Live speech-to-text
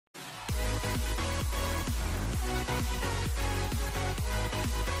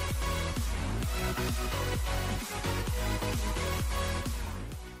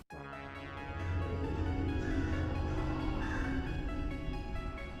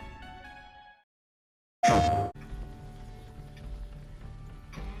Oh,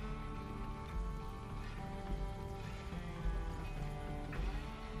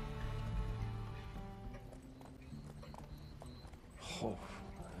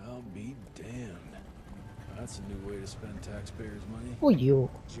 I'll be damned. That's a new way to spend taxpayers' money. Oh, you.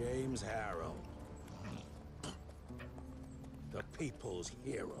 James Harrow. The people's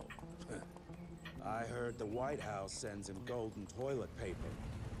hero. I heard the White House sends him golden toilet paper,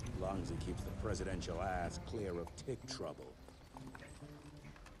 as long as he keeps the presidential ass clear of tick trouble.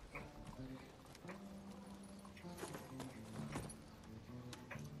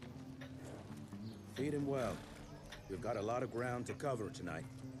 Feed him well. We've got a lot of ground to cover tonight.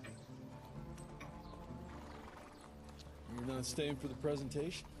 You're not staying for the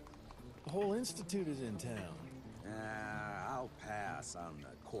presentation? The whole institute is in town. I'll pass on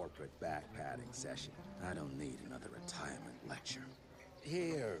the corporate backpatting session. I don't need another retirement lecture.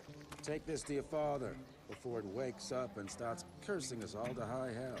 Here, take this to your father before it wakes up and starts cursing us all to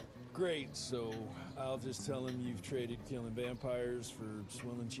high hell. Great, so I'll just tell him you've traded killing vampires for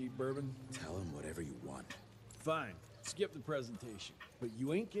swilling cheap bourbon? Tell him whatever you want. Fine, skip the presentation. But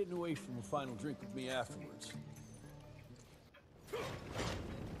you ain't getting away from a final drink with me afterwards.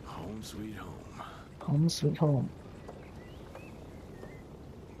 Home sweet home. Home sweet home.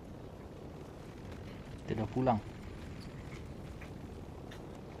 Dia dah pulang.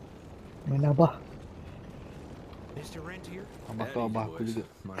 Mana abah? Mr. Rentier? Abah kau abah aku juga.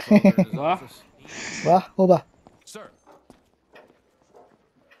 Wah. Wah, oh bah. Sir.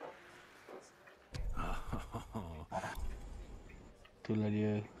 Itulah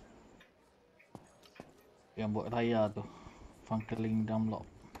dia yang buat raya tu. Funkeling Drumlock.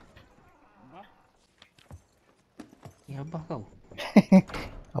 Ni abah kau.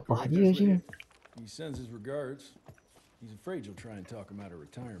 Apa dia sini? He sends his regards. He's afraid you'll try and talk him out of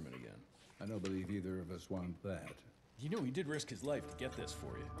retirement again. I don't believe either of us want that. You know he did risk his life to get this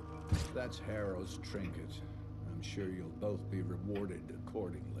for you. That's Harrow's trinket. I'm sure you'll both be rewarded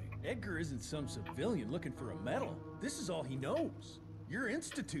accordingly. Edgar isn't some civilian looking for a medal. This is all he knows. Your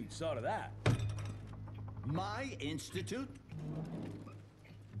institute saw to that. My institute?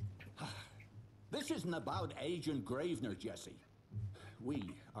 This isn't about Agent Gravener, Jesse.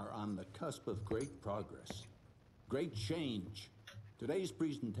 We are on the cusp of great progress, great change. Today's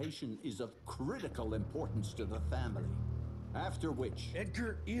presentation is of critical importance to the family. After which...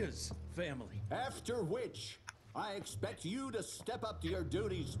 Edgar is family. After which, I expect you to step up to your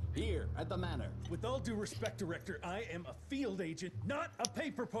duties here at the manor. With all due respect, Director, I am a field agent, not a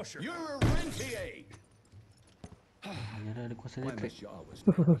paper pusher. You're a rentier! Why must you always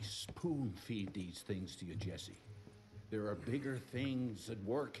let me spoon feed these things to you, Jesse? There are bigger things at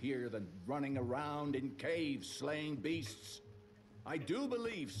work here than running around in caves slaying beasts. I do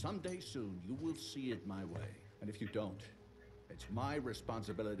believe someday soon you will see it my way. And if you don't, it's my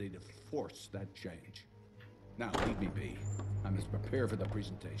responsibility to force that change. Now, leave me be. I must prepare for the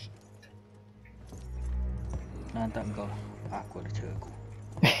presentation. Nanti kau aku ada cara aku.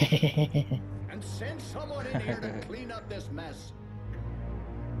 And send someone in here to clean up this mess.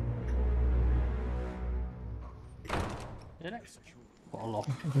 Ya nak? Allah.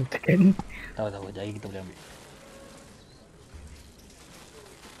 Tekan. Tahu jari kita boleh ambil.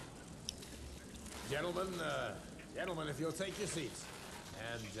 Gentlemen, if you'll take your seats.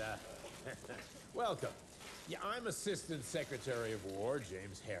 And, welcome. Yeah, I'm Assistant Secretary of War,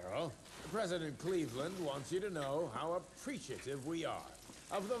 James Harrow. President Cleveland wants you to know how appreciative we are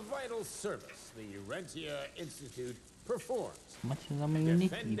of the vital service the Rentier Institute performs.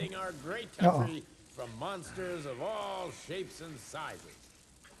 Defending our great country from monsters of all shapes and sizes.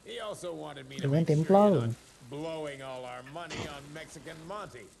 He also wanted me to make sure you're not blowing all our money on Mexican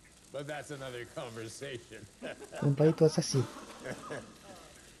Monty. But that's another conversation. Sumpah itu assassin.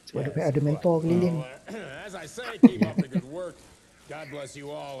 Sebab ada mentor keliling. As I say, keep up the good work. God bless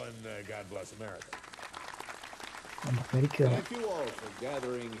you all, and God bless America. America. Thank you all for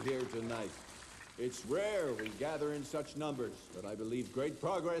gathering here tonight. It's rare we gather in such numbers, but I believe great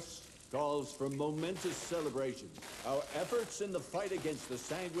progress calls for momentous celebration. Our efforts in the fight against the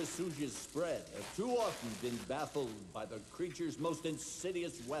sanguisuga's spread have too often been baffled by the creature's most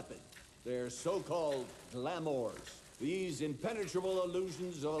insidious weapon, their so-called glamours. These impenetrable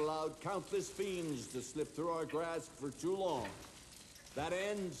illusions have allowed countless fiends to slip through our grasp for too long. That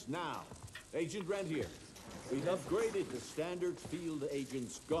ends now. Agent Rentier, we've upgraded the standard field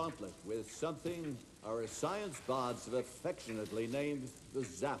agent's gauntlet with something our science bots have affectionately named the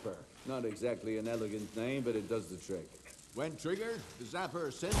Zapper. Not exactly an elegant name, but it does the trick. When triggered, the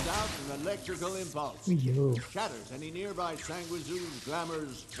Zapper sends out an electrical impulse. Shatters any nearby sanguisuga's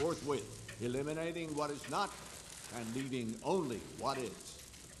glamours forthwith. eliminating what is not and leaving only what is.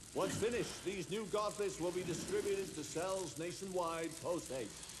 Once finished, these new gauntlets will be distributed to cells nationwide post-haste,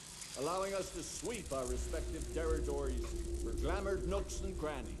 allowing us to sweep our respective territories for glamoured nooks and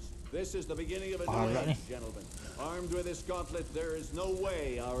crannies. This is the beginning of a new age, gentlemen. Armed with this gauntlet, there is no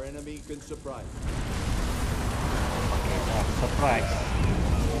way our enemy can surprise us. Surprise.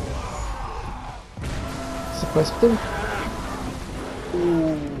 Surprise betul.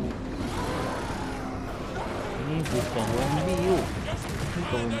 Ini bukan zombie you. Ini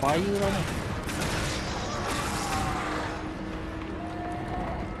vampire lah ni.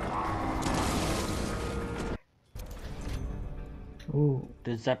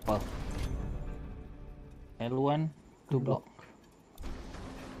 The zapper. L1 to block.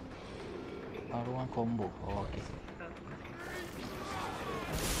 R1 combo. Oh, okay.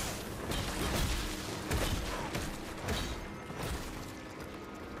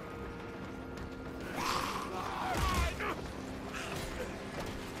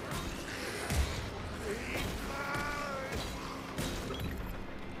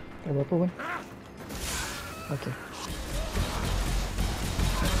 Tak apa pun. Okay.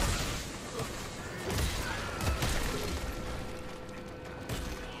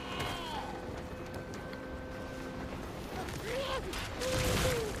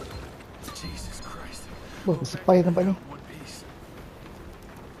 Oh, spy tempat ni.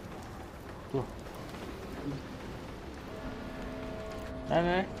 Tuh.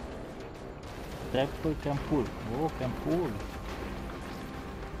 Dah. Zapper can pull. Oh, can pull.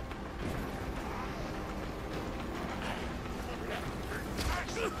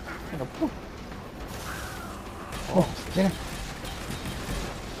 Kenapa? Oh, sini.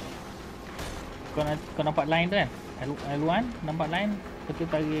 Kau nampak line tu kan? L1 nampak line. Kita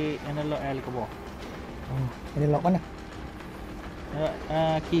tarik analog L ke bawah. Oh, ini lock mana?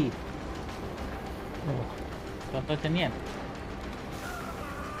 Key. Oh, Contoh macam ni kan.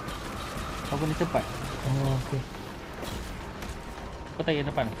 Kau guna cepat. oh okey. Kau tarik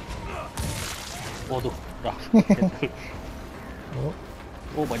depan. Oh tu. Dah. Oh,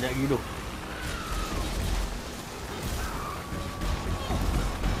 Oh banyak gitu.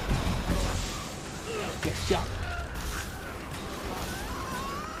 Okay, siap.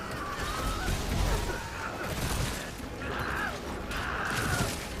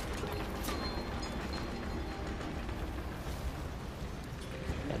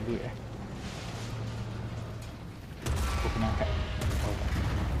 Tak duit Aku kena angkat. Oh tak.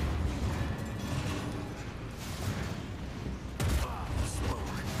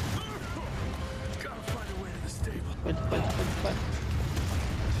 Cepat.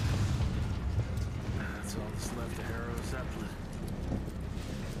 That's all that's left of Harrow's Zeppelin.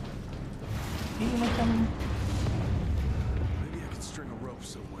 Ini macam Maybe I could string a rope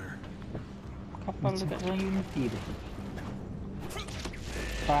somewhere. kapal dekat dalam Unity tu.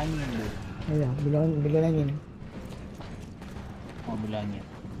 Angin tu. ya, bila angin. Oh bila angin.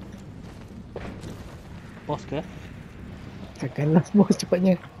 Bos ke? Takkanlah bos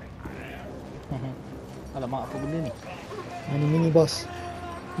cepatnya. Alamak apa benda ni? Ni mini boss.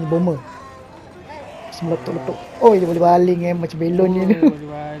 Ni bomber. Semua letup-letup. Oh, dia boleh baling macam belon je tu. Boleh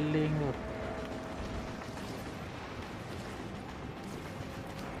baling tu.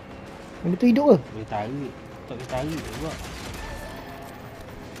 Benda tu hidup ke? Boleh tarik. Tak boleh tarik juga.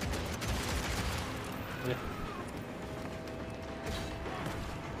 Boleh.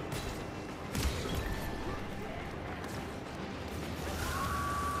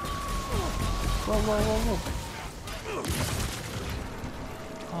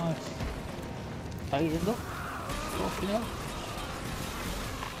 Wow. Tarik je tu. Oh, sini lah.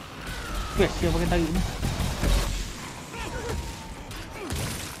 Best dia pakai tarik ni.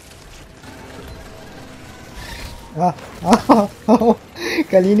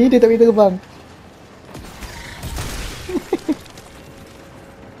 Kali ni dia tak boleh terbang.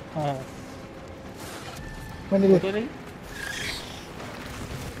 Mana dia? Betul lagi.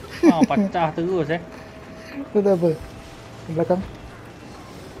 Pecah terus Tu tak apa. Di belakang.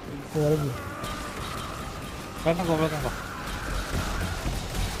 Oh, lagi. Belakang kau.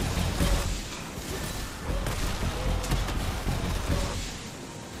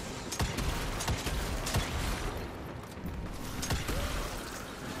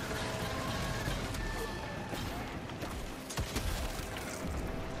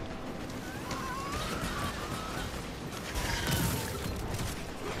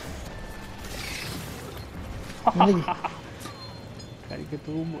 Mana lagi? Tarik ke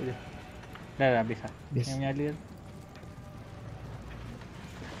tumbuk je. Dah habis lah. Habis. Yang menyala tu.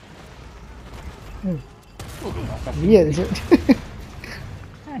 Real je.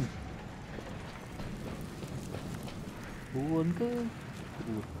 Kan? turun ke?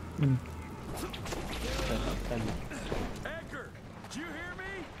 Hmm. Tak tahu. Anchor! Did you hear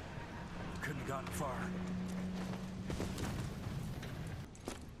me? Couldn't have gotten far.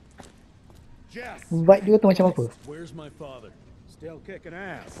 Jess! Vibe dia tu macam apa? Where's my father? Still kicking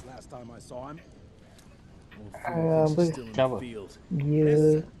ass last time I saw him. Old Ah, fool thinks he's apa? still in Siapa? the field.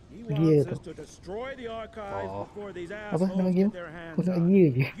 Gear He Gear wants tu. us to destroy the archives Oh. before these Apa nama assholes game? get their Aku hands nak on Gear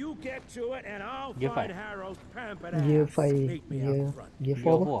it. je. You get to it and I'll Gear find 5. Harrow's pampered Gear ass. 5. Meet me out Gear front. Gear 4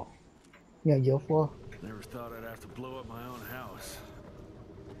 Gear apa? 4. Ya, Gear 4. Never thought I'd have to blow up my own house.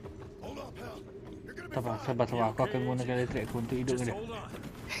 Hold up, pal. You're gonna be Sabar. Aku akan gunakan elektrik aku untuk hidup Just dia. hold on.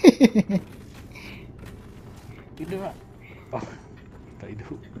 Hidup tak? Oh, tak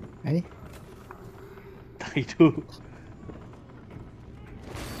hidup. Ni. Tak hidup.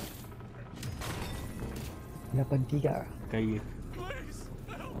 83. Kaya. Please,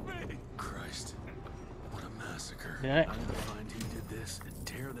 help me. Christ. What a massacre. Yeah. I'm gonna find who did this and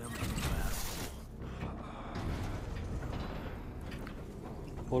tear them a new asshole.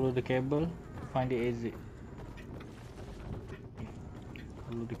 Follow the cable. Find the exit.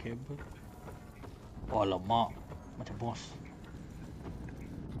 Follow the cable. Oh, alamak. Macam bos.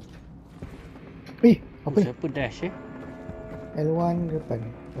 Apa ni? Siapa dash L1 depan.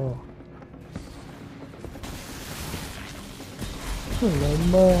 Oh.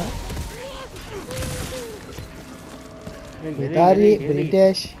 Lama. Boleh tarik, boleh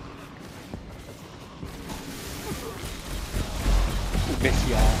dash. Best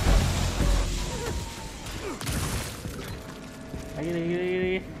ya.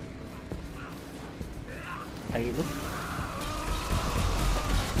 Lagi. Tarik tu.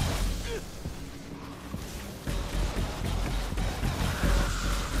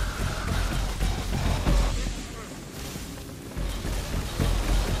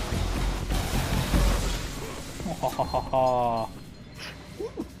 Hahaha.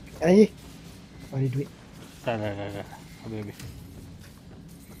 Lagi. Ada duit. Dah. Habis.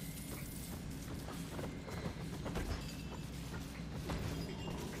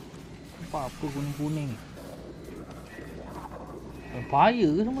 Apa kuning-kuning? Vampire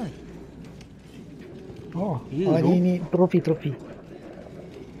ke semua ni? Oh, Ya, oh tu. ni trofi.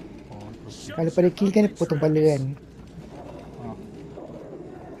 Oh, terus. Kalau pada kill kan potong kepala kan.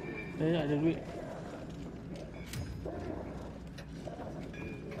 Saya ada duit.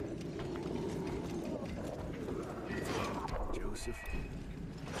 Joseph.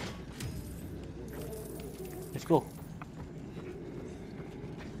 Let's go.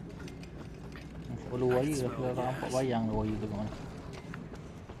 Follow wire, aku dah nampak bayang dah wire tu kat mana.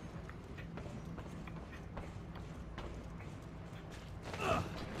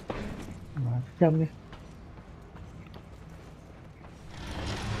 Macam ni.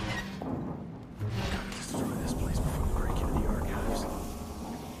 Destroy this place before we break into the archives.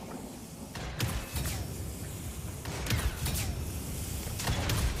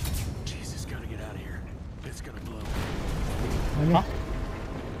 Jesus, gotta get out of here. It's gonna blow. Mana? Hah?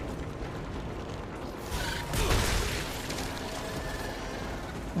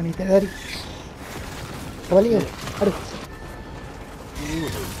 Mana tak lari? Terbalik ke? Aduh.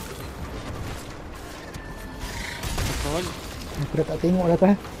 Terbalik. Aku dah tak tengok dah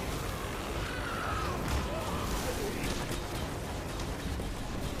kan.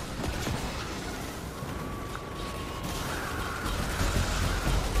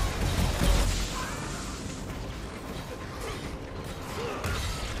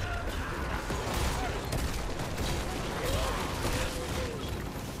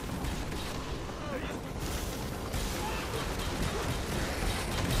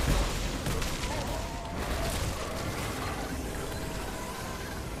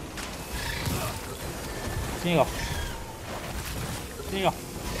 Sini kau.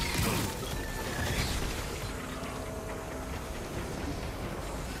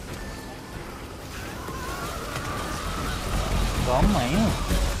 Ramai ya.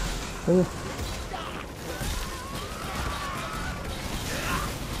 Oh.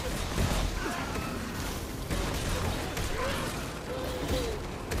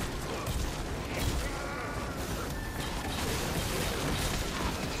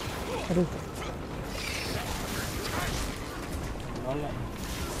 Aduh. Alah.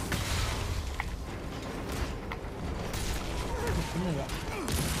 Benar tak?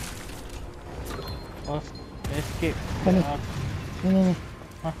 Oh, escape. Mana? Ni.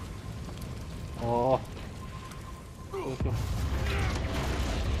 Hah? Oh. Tuh.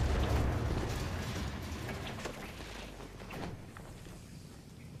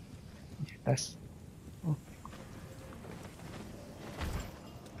 Tas. Oh.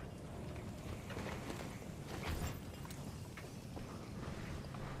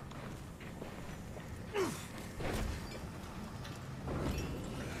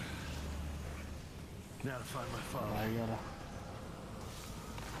 now to find my father. Bahaya lah.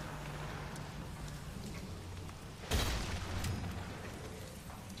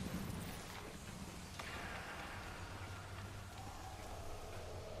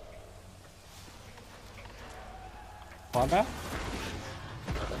 Pada?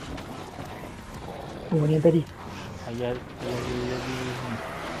 Oh, ni yang tadi. Ayat lagi.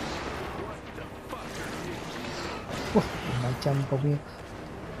 Wah, macam kau punya.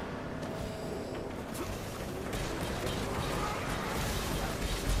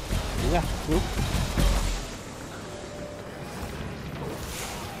 Ya, tu.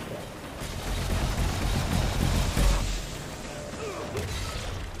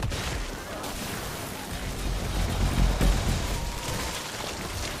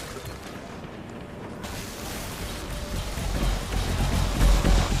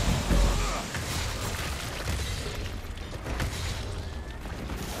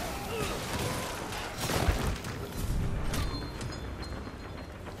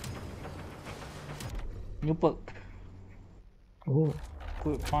 New perk. Oh,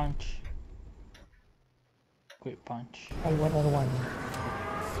 Quick punch. Quick punch. R1.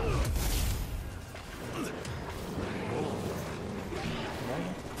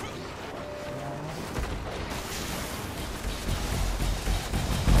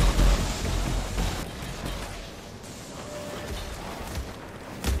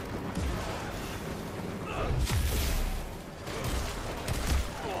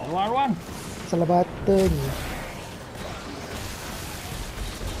 Run. Salah button.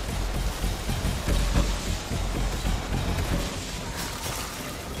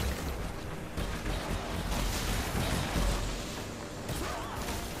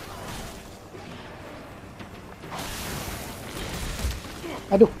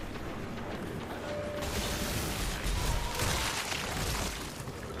 Aduh.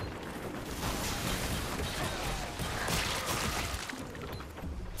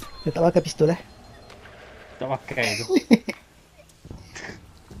 Dia tak pakai pistol Tak pakai tu.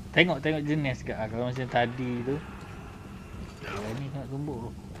 Tengok jenis kat kalau macam tadi tu. Ni nak tumbuk tu.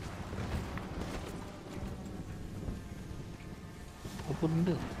 Apa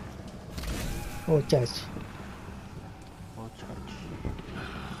benda? Oh, charge. Oh, charge.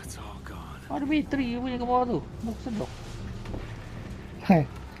 It's all gone. Ada bateri punya kat bawah tu. Mau sedap. Hai.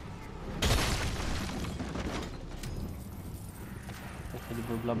 Dia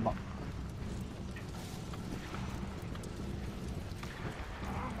berbelambak.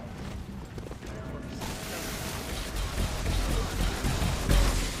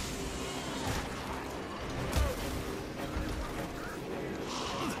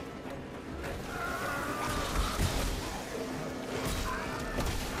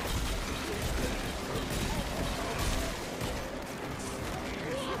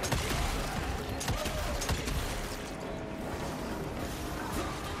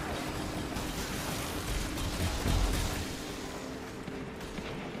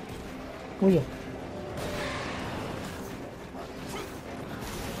 Oh ya.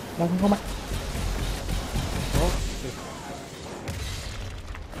 Belakang kau, Mat. Oh,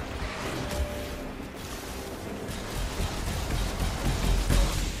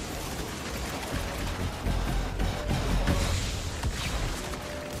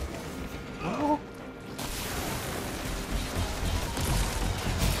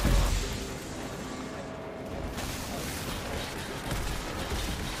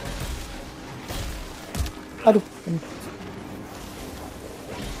 Aduh.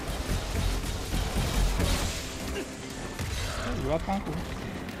 belakang aku.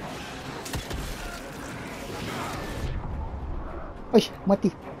 Oi, mati.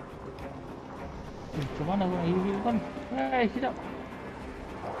 Macam mana aku nak heal kan? Hei, sedap.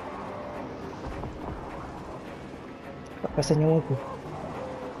 Tak pasal nyawa aku.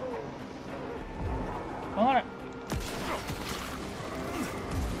 Bangun tak?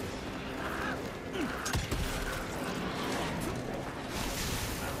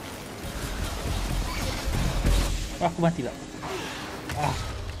 Aku mati tak?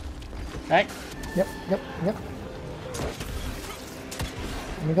 Right? Yap.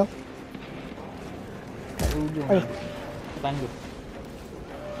 Ini kau. Kat ujung. Ayo. Tangguh.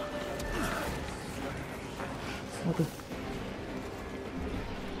 Mati.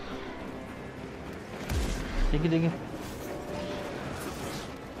 Thank you.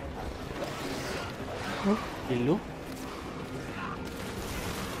 Oh. Dulu.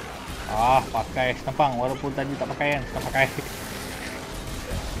 Pakai senapang walaupun tadi tak pakai kan, tak pakai.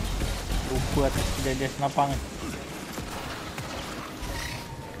 Lupa atas kejadian senapang.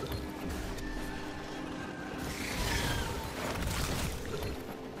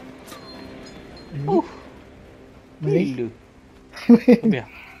 Biar.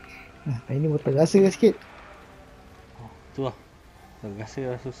 Nah, ini mau terasa sikit. Oh, tu lah.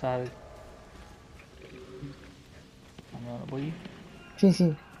 Rasa susah. Mana nak pergi? Sini,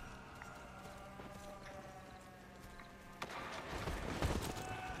 sini.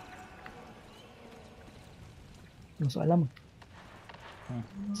 Masuk alam.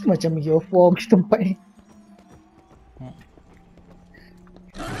 Semacam Gear of War macam tempat ni.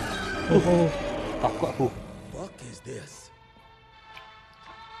 Oh. Takut aku. What is this?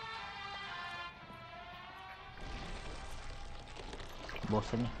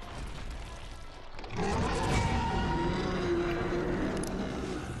 Bosan ni.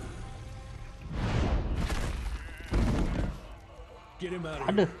 Get him out of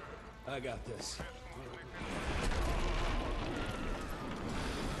Ada. here. I got this.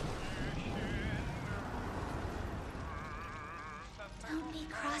 Don't be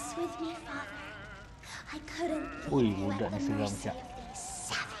cross with me, Father. I couldn't Ui, leave you budak at ni the seram mercy siap. of these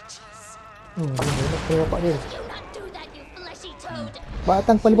savages. Oh, dia nak kena bapak dia. Do not do that, you fleshy toad.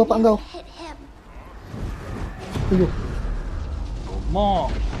 Batang kepala bapak You kau. hit him. Tuyuh.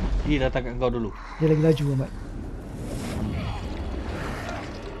 Mok. Dia datang kat kau dulu. Dia lagi laju amat.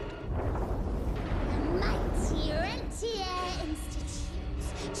 The mighty Rentier Institute,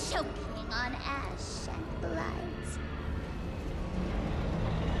 choking on ash and blood.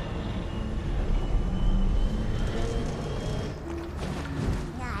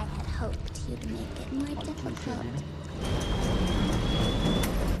 I had hoped you'd make it more difficult.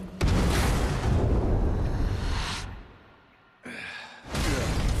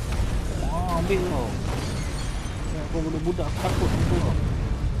 Ambil kau. Ya, kau budak-budak takut tu kau.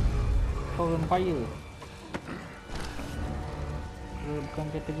 Kau vampire. Kau bukan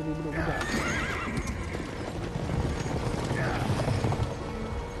kategori budak-budak.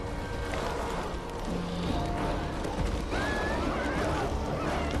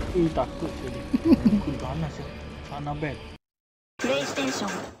 Takut dia. Aku ganas ya. Sana bed.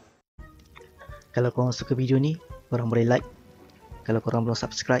 Kalau korang suka video ni, korang boleh like. Kalau korang belum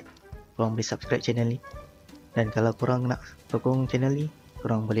subscribe, korang boleh subscribe channel ni. Dan kalau korang nak sokong channel ni,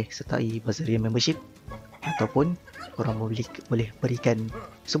 korang boleh sertai Bazaria membership. Ataupun korang boleh berikan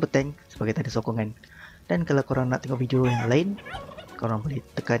super tank sebagai tanda sokongan. Dan kalau korang nak tengok video yang lain, korang boleh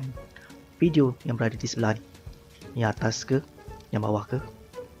tekan video yang berada di sebelah ni. Yang atas ke, yang bawah ke,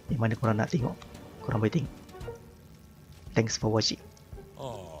 yang mana korang nak tengok, korang boleh tengok. Thanks for watching.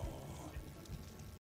 Oh.